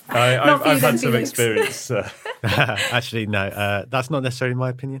 I've had some experience. Actually, no, that's not necessarily my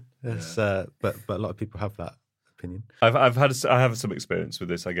opinion. But a lot of people have that opinion. I have some experience with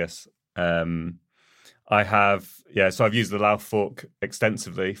this, I guess. I have, so I've used the Lauf fork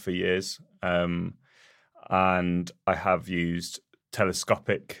extensively for years, and I have used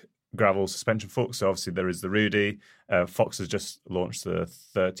telescopic gravel suspension forks. So obviously there is the Rudy. Fox has just launched the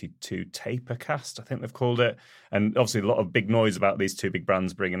 32 Taper Cast, I think they've called it. And obviously a lot of big noise about these two big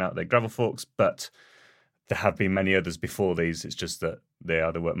brands bringing out their gravel forks, but there have been many others before these. It's just that they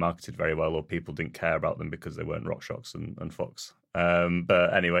either weren't marketed very well or people didn't care about them because they weren't RockShox and Fox.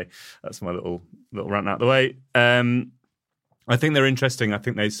 But anyway, that's my little rant out the way. I think they're interesting. I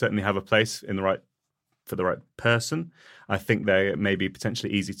think they certainly have a place for the right person. I think they may be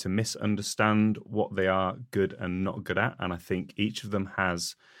potentially easy to misunderstand what they are good and not good at. And I think each of them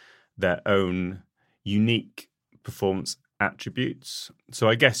has their own unique performance attributes. So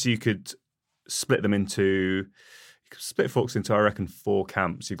I guess you could split forks into, I reckon, 4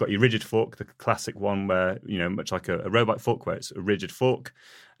 camps. You've got your rigid fork, the classic one where, much like a road bike fork where it's a rigid fork.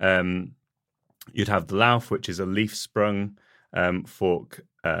 You'd have the Lauf, which is a leaf sprung fork.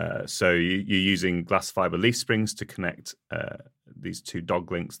 So you're using glass fiber leaf springs to connect these two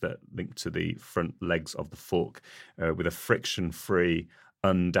dog links that link to the front legs of the fork with a friction-free,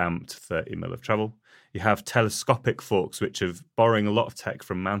 undamped 30 mil of travel. You have telescopic forks, which are borrowing a lot of tech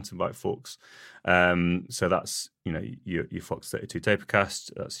from mountain bike forks. So that's your Fox 32 Taper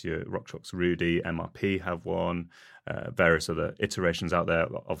Cast, that's your RockShox Rudy, MRP have one, various other iterations out there,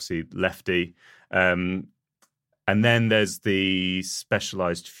 obviously Lefty. And then there's the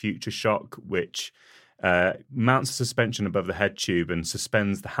specialized Future Shock, which mounts a suspension above the head tube and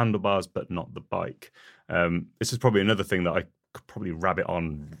suspends the handlebars, but not the bike. This is probably another thing that I could probably rabbit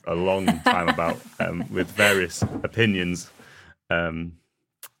on a long time about with various opinions.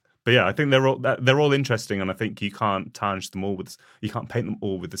 But yeah, I think they're all interesting, and I think you can't tarnish them all you can't paint them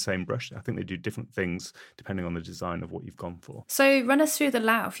all with the same brush. I think they do different things depending on the design of what you've gone for. So run us through the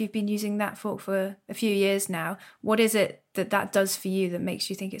Lauf. You've been using that fork for a few years now. What is it that does for you that makes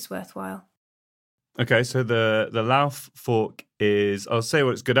you think it's worthwhile? Okay, so the Lauf fork is, I'll say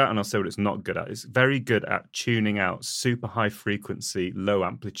what it's good at and I'll say what it's not good at. It's very good at tuning out super high frequency, low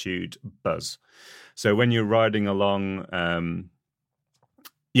amplitude buzz. So when you're riding along,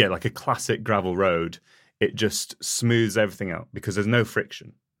 like a classic gravel road, it just smooths everything out because there's no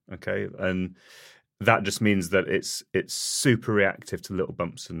friction. Okay, and that just means that it's super reactive to little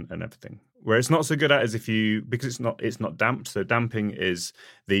bumps and everything. Where it's not so good at is because it's not damped. So damping is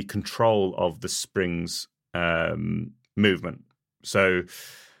the control of the spring's movement. So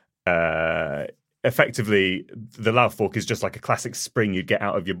effectively, the Lauf fork is just like a classic spring you'd get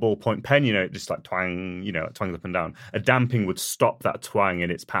out of your ballpoint pen. It just like twang, it twangs up and down. A damping would stop that twang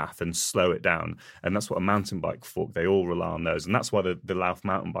in its path and slow it down. And that's what a mountain bike fork, they all rely on those. And that's why the Lauf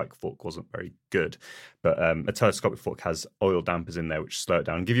mountain bike fork wasn't very good. But a telescopic fork has oil dampers in there which slow it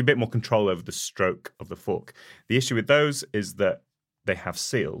down and give you a bit more control over the stroke of the fork. The issue with those is that they have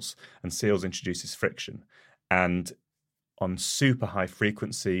seals, and seals introduces friction. And on super high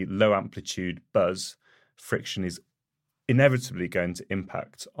frequency, low amplitude buzz, friction is inevitably going to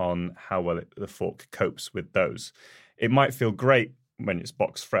impact on how well the fork copes with those. It might feel great when it's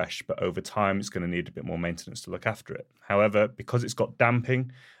box fresh, but over time it's going to need a bit more maintenance to look after it. However, because it's got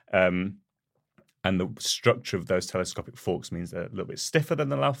damping, and the structure of those telescopic forks means they're a little bit stiffer than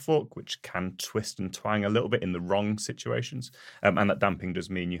the Lauf fork, which can twist and twang a little bit in the wrong situations. And that damping does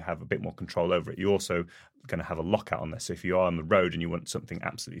mean you have a bit more control over it. You're also going to have a lockout on there. So if you are on the road and you want something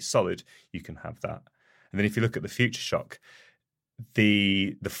absolutely solid, you can have that. And then if you look at the Future Shock,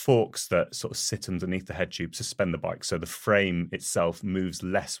 the forks that sort of sit underneath the head tube suspend the bike. So the frame itself moves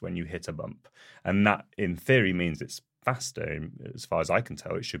less when you hit a bump. And that, in theory, means it's faster. As far as I can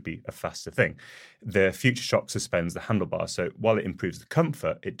tell, it should be a faster thing. The Future Shock suspends the handlebar, so while it improves the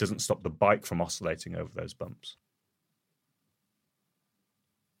comfort, it doesn't stop the bike from oscillating over those bumps.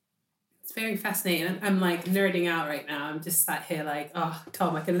 It's very fascinating. I'm like nerding out right now. I'm just sat here like, oh,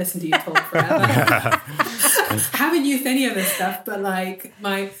 Tom, I can listen to you talk forever. Haven't used any of this stuff, but like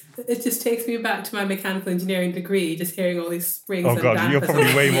it just takes me back to my mechanical engineering degree, just hearing all these springs. Oh God, you're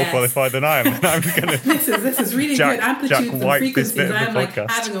probably way more qualified than I am. This is really good amplitude and frequencies. I'm like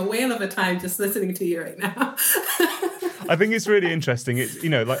podcast. Having a whale of a time just listening to you right now. I think it's really interesting. It's,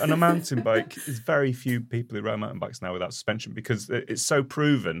 like on a mountain bike, there's very few people who ride mountain bikes now without suspension because it's so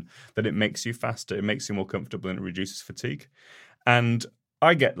proven that it makes you faster, it makes you more comfortable, and it reduces fatigue. And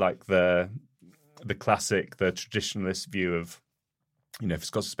I get like the classic, the traditionalist view of, if it's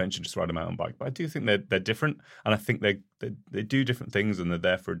got suspension, just ride a mountain bike. But I do think they're different, and I think they do different things, and they're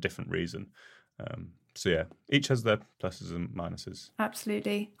there for a different reason. So yeah, each has their pluses and minuses.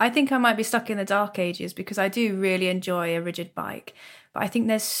 Absolutely. I think I might be stuck in the dark ages because I do really enjoy a rigid bike, but I think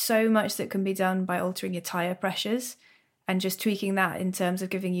there's so much that can be done by altering your tyre pressures and just tweaking that in terms of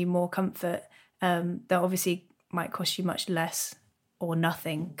giving you more comfort. That obviously might cost you much less or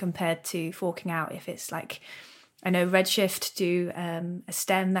nothing compared to forking out if it's like, I know Redshift do a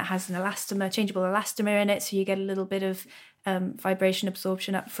stem that has an elastomer, changeable elastomer in it, so you get a little bit of vibration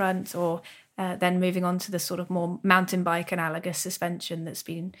absorption up front, or then moving on to the sort of more mountain bike analogous suspension that's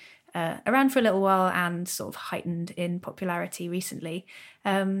been around for a little while and sort of heightened in popularity recently.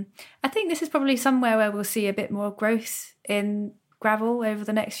 I think this is probably somewhere where we'll see a bit more growth in gravel over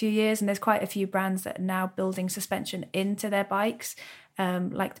the next few years, and there's quite a few brands that are now building suspension into their bikes,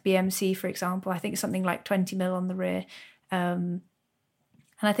 like the BMC, for example. I think something like 20 mil on the rear. And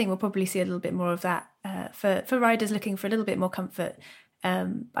I think we'll probably see a little bit more of that for riders looking for a little bit more comfort.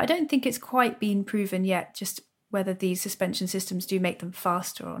 I don't think it's quite been proven yet, just whether these suspension systems do make them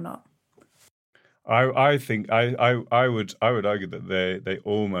faster or not. I think I would argue that they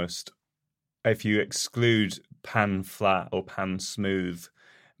almost, if you exclude pan flat or pan smooth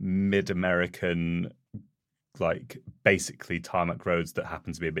mid-American, like basically tarmac roads that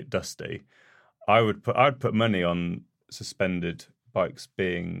happen to be a bit dusty, I'd put money on suspended bikes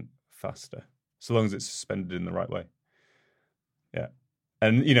being faster, so long as it's suspended in the right way. Yeah.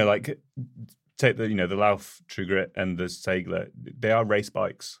 And like take the the Lauf True Grit and the Segler, they are race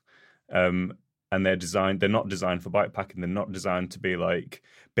bikes. And they're not designed for bike packing. They're not designed to be like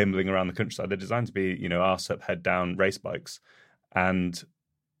bimbling around the countryside. They're designed to be, arse up, head down race bikes. And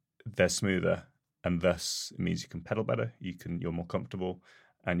they're smoother. And thus it means you can pedal better, you're more comfortable,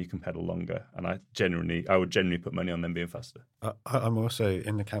 and you can pedal longer. And I would genuinely put money on them being faster. I'm also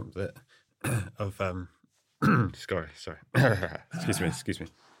in the camp that of sorry. excuse me.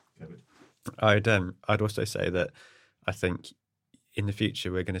 I'd also say that I think in the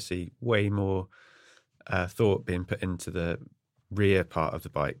future we're going to see way more thought being put into the rear part of the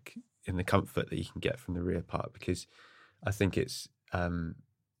bike, in the comfort that you can get from the rear part, because I think it's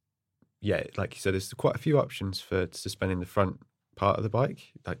like you said, there's quite a few options for suspending the front part of the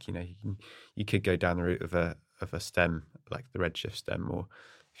bike. Like you could go down the route of a stem like the Redshift stem, or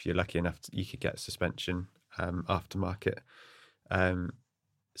if you're lucky enough you could get suspension aftermarket. But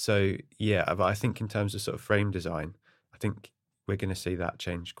I think in terms of sort of frame design, I think we're going to see that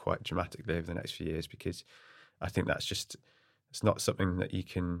change quite dramatically over the next few years, because I think it's not something that you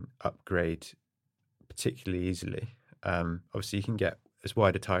can upgrade particularly easily. Obviously, you can get as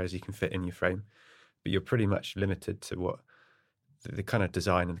wide a tyre as you can fit in your frame, but you're pretty much limited to what the kind of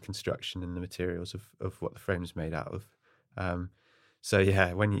design and the construction and the materials of what the frame's made out of. When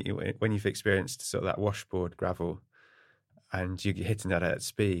you've experienced sort of that washboard gravel and you're hitting that at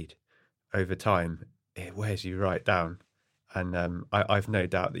speed over time, it wears you right down. And I've no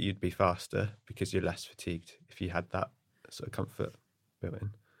doubt that you'd be faster because you're less fatigued if you had that sort of comfort built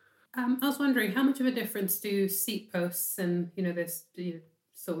in. I was wondering, how much of a difference do seat posts and this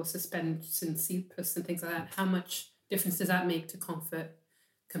sort of suspension seat posts and things like that? How much difference does that make to comfort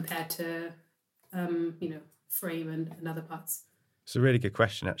compared to frame and other parts? It's a really good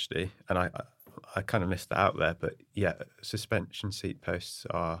question, actually, and I kind of missed that out there. But yeah, suspension seat posts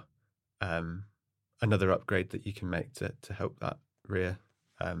are another upgrade that you can make to help that rear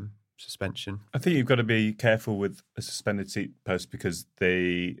suspension. I think you've got to be careful with a suspended seat post, because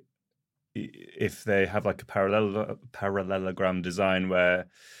if they have like a parallelogram design where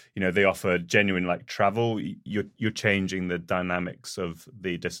they offer genuine like travel, you're changing the dynamics of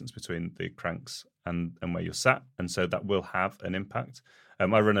the distance between the cranks and where you're sat, and so that will have an impact. I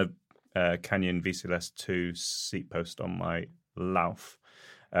run a Canyon VCLS 2 seat post on my Lauf,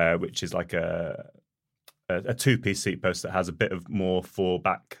 which is like a two-piece seat post that has a bit of more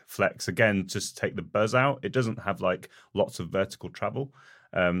back flex, again, just to take the buzz out. It doesn't have like lots of vertical travel,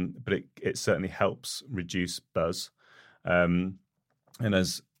 but it certainly helps reduce buzz. And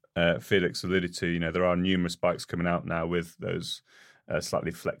as Felix alluded to, there are numerous bikes coming out now with those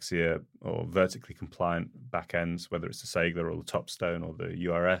slightly flexier or vertically compliant back ends, whether it's the Segler or the Topstone or the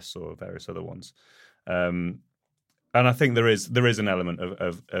URS or various other ones. And I think there is an element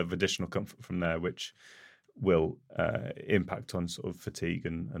of additional comfort from there, which will impact on sort of fatigue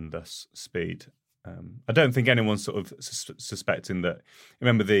and thus speed. I don't think anyone's sort of suspecting that.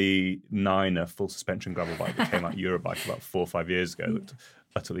 Remember the Niner full suspension gravel bike that came out Eurobike about 4 or 5 years ago? Looked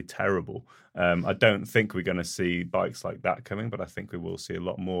utterly terrible. I don't think we're going to see bikes like that coming, but I think we will see a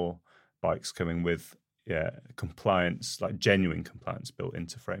lot more bikes coming with compliance, like genuine compliance built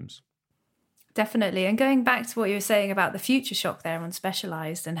into frames. Definitely. And going back to what you were saying about the future shock there on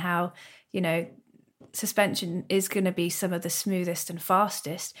Specialized and how, suspension is going to be some of the smoothest and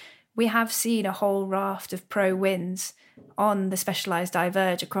fastest, we have seen a whole raft of pro wins on the Specialized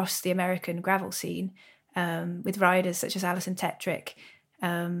Diverge across the American gravel scene, with riders such as Alison Tetrick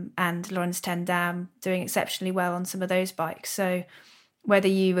and Lawrence Ten Dam doing exceptionally well on some of those bikes. So whether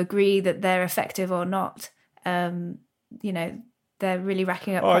you agree that they're effective or not, you know, they're really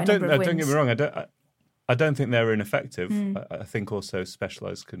racking up quite a number of wins. Don't get me wrong. I don't think they're ineffective. I think also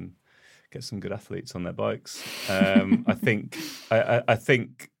Specialized can get some good athletes on their bikes. I think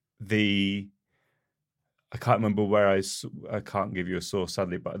I can't remember where I can't give you a source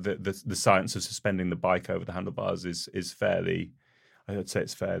sadly, but the science of suspending the bike over the handlebars is fairly, I'd say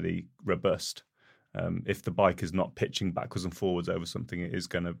it's fairly robust. If the bike is not pitching backwards and forwards over something, it is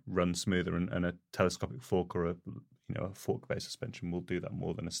going to run smoother, and a telescopic fork or a fork-based suspension will do that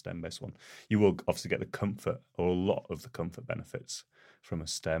more than a stem-based one. You will obviously get the comfort, or a lot of the comfort benefits, from a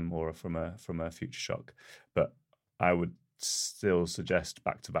stem or from a Future Shock, but I would still suggest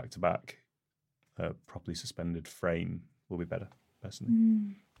back to back. A properly suspended frame will be better,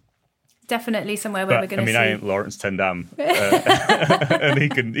 personally. Definitely somewhere where we're going to see. I ain't Lawrence Ten Dam, and he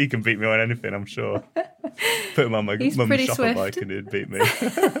can beat me on anything, I'm sure. Put him on my mum's shopper bike and he'd beat me.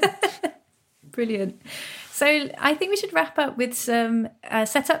 Brilliant. So I think we should wrap up with some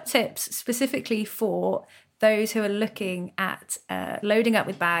setup tips specifically for those who are looking at loading up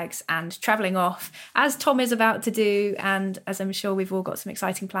with bags and travelling off, as Tom is about to do, and as I'm sure we've all got some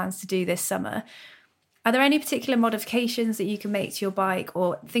exciting plans to do this summer. Are there any particular modifications that you can make to your bike,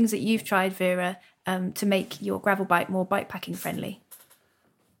 or things that you've tried, Vera, to make your gravel bike more bikepacking friendly?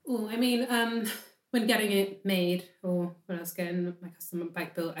 Oh, I mean, when getting it made, or when I was getting my custom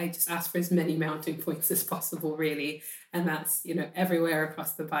bike built, I just asked for as many mounting points as possible, really. And that's, everywhere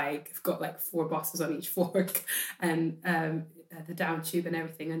across the bike. I've got like 4 bosses on each fork, and the down tube and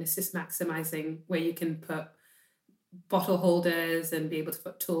everything. And it's just maximizing where you can put bottle holders and be able to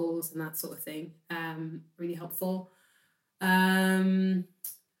put tools and that sort of thing. Really helpful.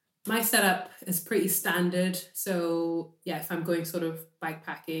 My setup is pretty standard. So yeah, if I'm going sort of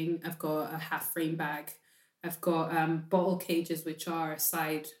bikepacking, I've got a half frame bag. I've got bottle cages, which are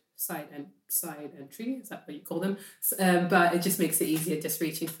side entry. Is that what you call them? But it just makes it easier just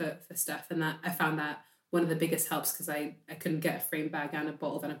reaching for stuff. And that I found that one of the biggest helps, because I couldn't get a frame bag and a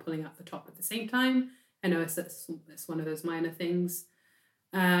bottle that I'm pulling out the top at the same time. I know it's one of those minor things.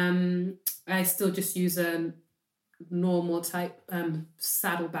 I still just use a normal type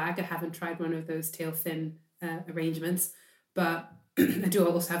saddle bag. I haven't tried one of those tail fin arrangements, but I do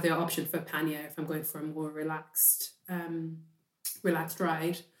also have the option for pannier if I'm going for a more relaxed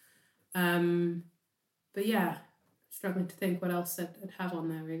ride. But yeah, struggling to think what else I'd have on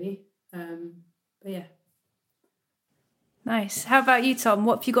there, really. But yeah. Nice. How about you, Tom?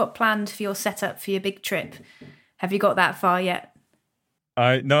 What have you got planned for your setup for your big trip? Have you got that far yet?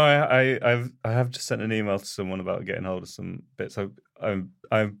 I have just sent an email to someone about getting hold of some bits.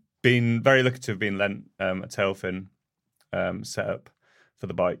 I've been very lucky to have been lent a tail fin setup for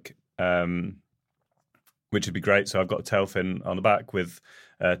the bike, which would be great. So I've got a tail fin on the back with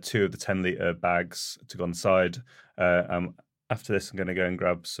 2 of the 10-litre bags to go on the side. After this, I'm going to go and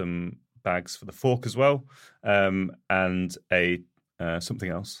grab some bags for the fork as well, and a something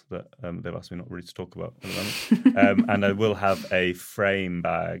else that they've asked me not really to talk about at the moment. And I will have a frame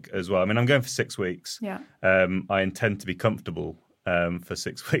bag as well. I mean, I'm going for 6 weeks. Yeah. I intend to be comfortable for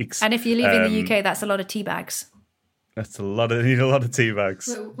 6 weeks. And if you're leaving the UK, that's a lot of tea bags. That's you need a lot of tea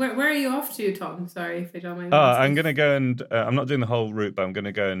bags. Where are you off to, Tom? Sorry if you don't mind. I'm going to go and I'm not doing the whole route, but I'm going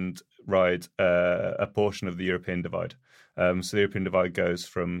to go and ride a portion of the European Divide. So the European Divide goes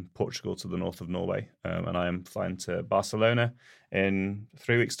from Portugal to the north of Norway, and I am flying to Barcelona in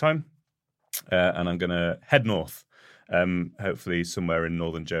 3 weeks' time, and I'm going to head north, hopefully somewhere in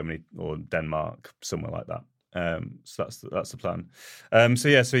northern Germany or Denmark, somewhere like that. So that's the plan. So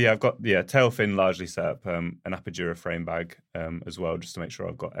I've got tail fin largely set up, an Apidura frame bag as well, just to make sure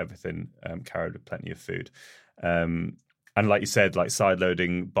I've got everything carried with plenty of food. And like you said, like side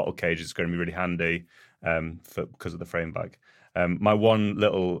loading bottle cage is going to be really handy because of the frame bag. My one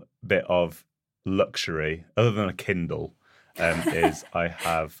little bit of luxury, other than a Kindle, is I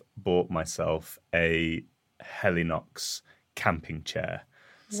have bought myself a Helinox camping chair.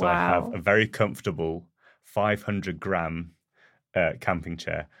 So Wow. I have a very comfortable 500-gram camping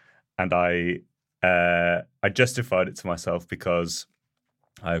chair, and I justified it to myself because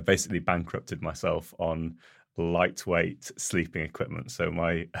I basically bankrupted myself on lightweight sleeping equipment. So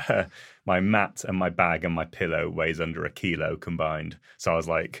my my mat and my bag and my pillow weighs under 1 kilo combined. So I was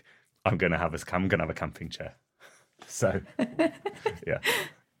like, I'm gonna have a camping chair. So yeah,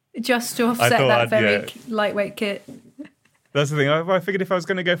 Just to offset that very lightweight kit. That's the thing. I figured if I was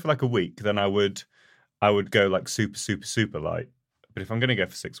going to go for like a week, then I would go like super light. But if I'm going to go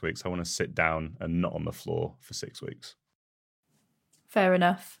for 6 weeks, I want to sit down and not on the floor for 6 weeks. Fair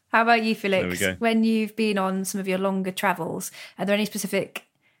enough. How about you, Felix? There we go. When you've been on some of your longer travels, are there any specific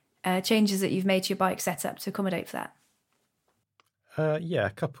changes that you've made to your bike setup to accommodate for that? Yeah, a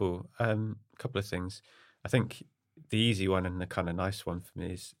couple of things. I think the easy one and the kind of nice one for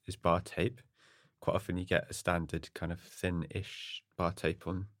me is bar tape. Quite often you get a standard kind of thin-ish bar tape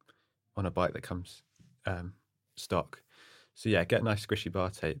on a bike that comes stock. So yeah, get a nice squishy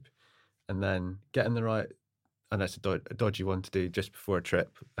bar tape, and then getting the right. I know it's a dodgy one to do just before a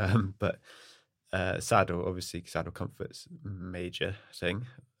trip, but saddle, obviously, saddle comfort's a major thing.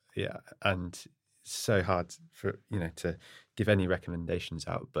 Yeah, and it's so hard for to give any recommendations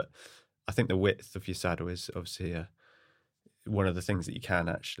out, but I think the width of your saddle is obviously one of the things that you can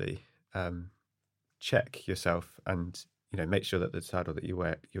actually check yourself, and make sure that the saddle that you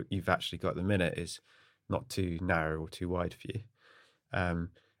wear, you've actually got at the minute, is not too narrow or too wide for you.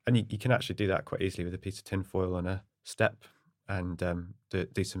 And you can actually do that quite easily with a piece of tin foil on a step and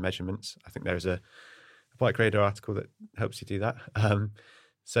do some measurements. I think there's a Bike Radar article that helps you do that.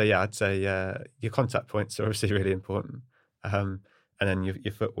 So yeah, I'd say your contact points are obviously really important, and then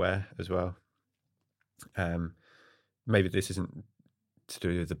your footwear as well. Maybe this isn't to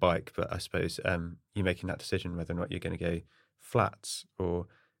do with the bike, but I suppose you're making that decision whether or not you're going to go flats or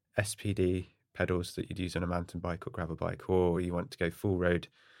SPD pedals that you'd use on a mountain bike or gravel bike, or you want to go full road.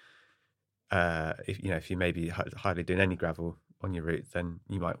 If you maybe hardly doing any gravel on your route, then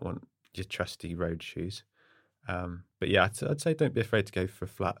you might want your trusty road shoes. But yeah, I'd say don't be afraid to go for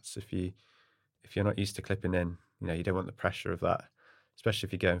flats if you're not used to clipping in. You don't want the pressure of that, especially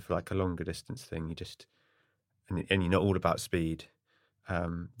if you're going for like a longer distance thing. And you're not all about speed.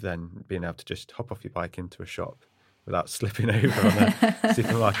 Then being able to just hop off your bike into a shop without slipping over on a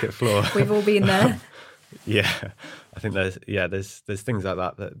supermarket floor. We've all been there. Yeah, I think there's things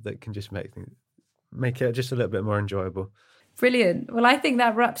like that can just make it just a little bit more enjoyable. Brilliant. Well, I think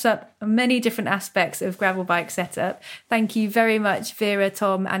that wraps up many different aspects of gravel bike setup. Thank you very much, Vera,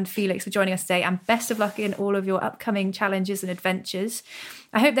 Tom and Felix, for joining us today, and best of luck in all of your upcoming challenges and adventures.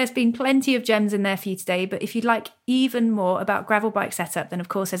 I hope there's been plenty of gems in there for you today, but if you'd like even more about gravel bike setup, then of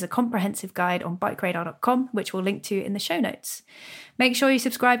course there's a comprehensive guide on bikeradar.com, which we'll link to in the show notes. Make sure you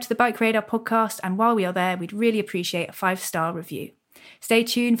subscribe to the Bike Radar podcast, and while we are there, we'd really appreciate a 5-star review. Stay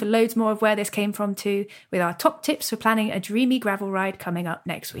tuned for loads more of where this came from too, with our top tips for planning a dreamy gravel ride coming up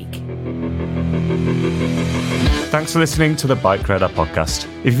next week. Thanks for listening to the Bike Radar podcast.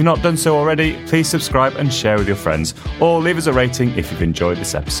 If you've not done so already, please subscribe and share with your friends, or leave us a rating if you've enjoyed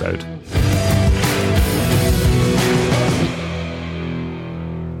this episode.